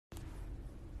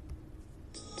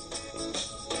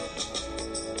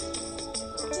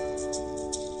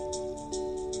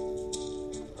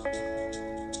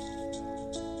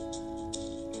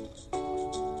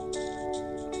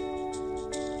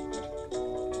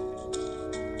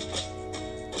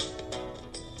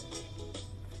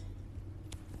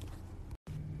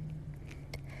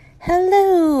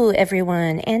Hello,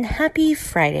 everyone, and happy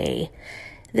Friday.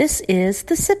 This is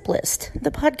the Sip List,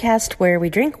 the podcast where we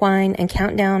drink wine and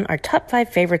count down our top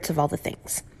 5 favorites of all the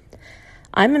things.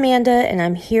 I'm Amanda, and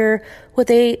I'm here with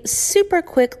a super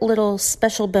quick little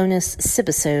special bonus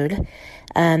sipisode.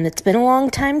 It's been a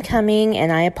long time coming,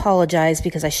 and I apologize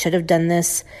because I should have done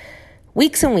this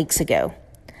weeks and weeks ago.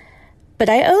 But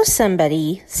I owe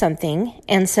somebody something,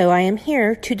 and so I am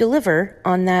here to deliver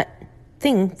on that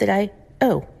thing that I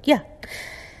owe. Yeah.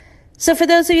 So for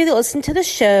those of you that listen to the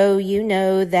show, you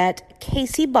know that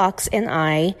Kasey Box and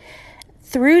I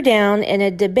threw down in a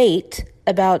debate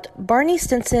about Barney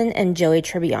Stinson and Joey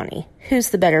Tribbiani. Who's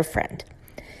the better friend?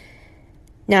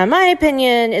 Now, in my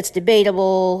opinion, it's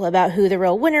debatable about who the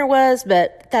real winner was,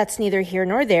 but that's neither here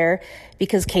nor there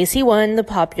because Kasey won the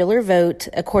popular vote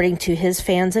according to his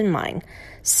fans and mine.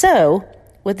 So,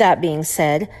 with that being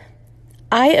said,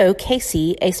 I owe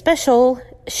Kasey a special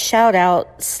shout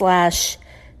out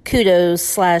 /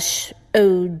 kudos /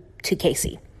 ode to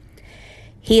Kasey.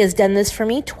 He has done this for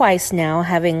me twice now,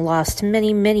 having lost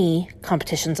many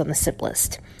competitions on the SIP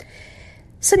list.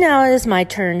 So now it is my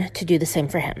turn to do the same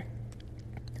for him.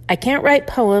 I can't write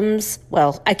poems.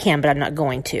 Well, I can, but I'm not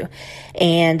going to.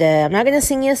 And I'm not going to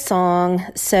sing you a song.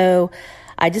 So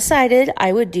I decided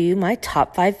I would do my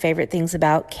top 5 favorite things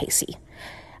about Kasey.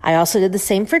 I also did the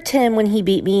same for Tim when he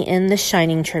beat me in the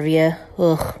Shining trivia.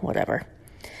 Ugh, whatever.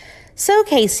 So,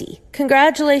 Kasey,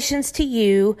 congratulations to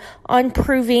you on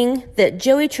proving that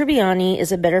Joey Tribbiani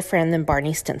is a better friend than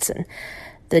Barney Stinson.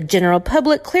 The general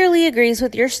public clearly agrees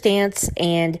with your stance,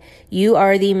 and you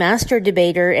are the master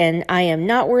debater, and I am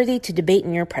not worthy to debate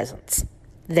in your presence.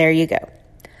 There you go.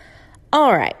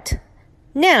 All right.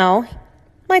 Now,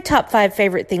 my top 5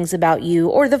 favorite things about you,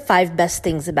 or the 5 best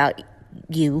things about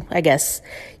you, I guess.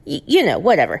 You know,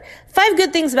 whatever. 5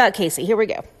 good things about Kasey. Here we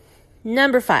go.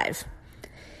 Number 5.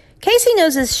 Kasey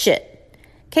knows his shit.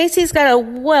 Kasey's got a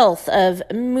wealth of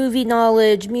movie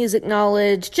knowledge, music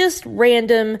knowledge, just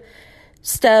random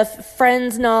stuff,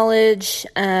 friends knowledge,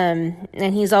 and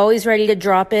he's always ready to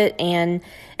drop it, and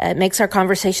it makes our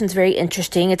conversations very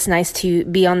interesting. It's nice to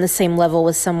be on the same level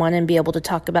with someone and be able to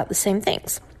talk about the same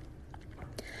things.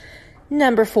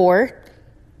 Number 4,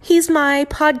 he's my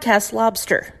podcast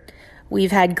lobster.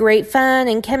 We've had great fun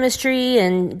and chemistry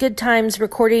and good times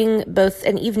recording both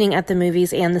an evening at the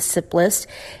movies and the SIP list,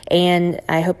 and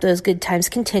I hope those good times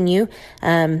continue.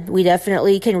 We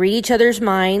definitely can read each other's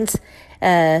minds,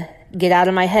 get out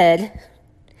of my head,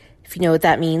 if you know what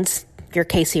that means, if you're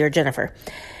Kasey or Jennifer.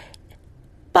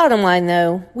 Bottom line,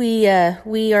 though, we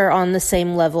are on the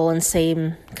same level and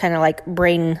same kind of like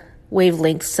brain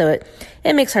wavelengths, so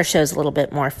it makes our shows a little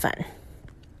bit more fun.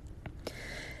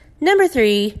 Number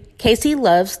 3, Kasey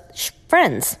loves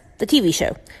Friends, the TV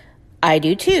show. I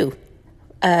do too.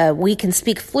 We can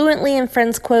speak fluently in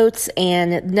Friends quotes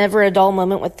and never a dull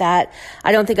moment with that.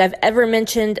 I don't think I've ever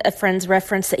mentioned a Friends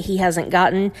reference that he hasn't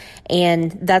gotten,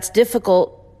 and that's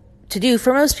difficult to do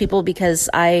for most people because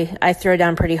I throw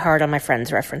down pretty hard on my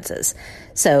Friends references.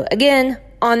 So again,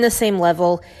 on the same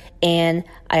level, and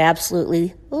I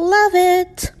absolutely love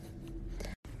it.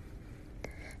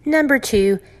 Number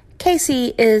 2,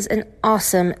 Kasey is an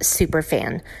awesome super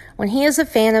fan. When he is a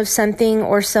fan of something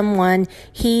or someone,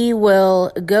 he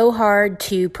will go hard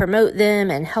to promote them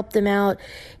and help them out.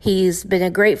 He's been a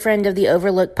great friend of the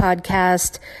Overlook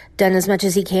podcast, done as much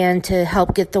as he can to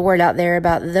help get the word out there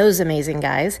about those amazing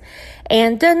guys,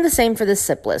 and done the same for the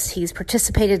SIP list. He's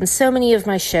participated in so many of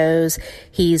my shows.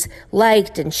 He's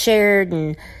liked and shared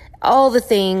and all the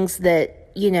things that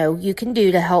you can do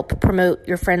to help promote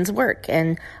your friend's work,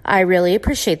 and I really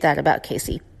appreciate that about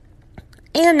Kasey.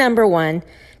 And number 1,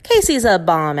 Kasey's a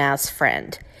bomb-ass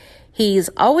friend. He's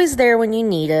always there when you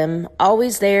need him,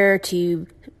 always there to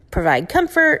provide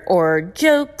comfort or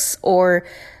jokes or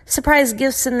surprise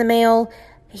gifts in the mail.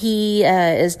 He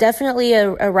is definitely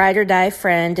a ride-or-die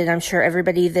friend, and I'm sure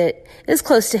everybody that is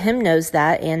close to him knows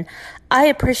that, and I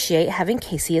appreciate having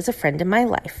Kasey as a friend in my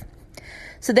life.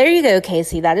 So there you go,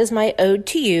 Kasey. That is my ode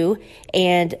to you,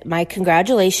 and my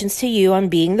congratulations to you on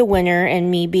being the winner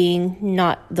and me being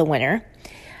not the winner.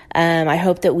 I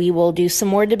hope that we will do some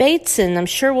more debates, and I'm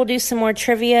sure we'll do some more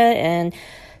trivia and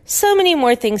so many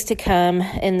more things to come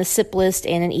in the SIP list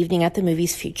and an evening at the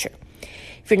movies future.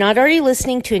 If you're not already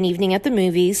listening to an evening at the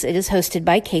movies, it is hosted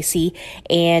by Kasey,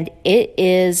 and it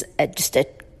is just a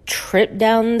trip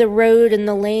down the road in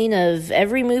the lane of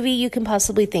every movie you can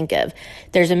possibly think of.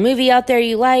 There's a movie out there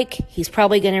you like, he's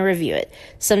probably going to review it.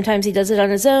 Sometimes he does it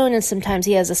on his own, and sometimes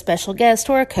he has a special guest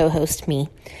or a co-host, me.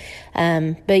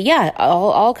 But yeah,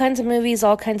 all kinds of movies,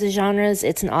 all kinds of genres.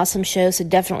 It's an awesome show, so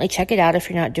definitely check it out if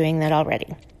you're not doing that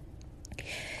already.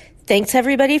 Thanks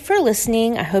everybody for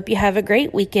listening. I hope you have a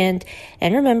great weekend.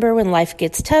 And remember, when life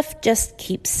gets tough, just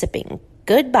keep sipping.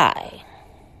 Goodbye.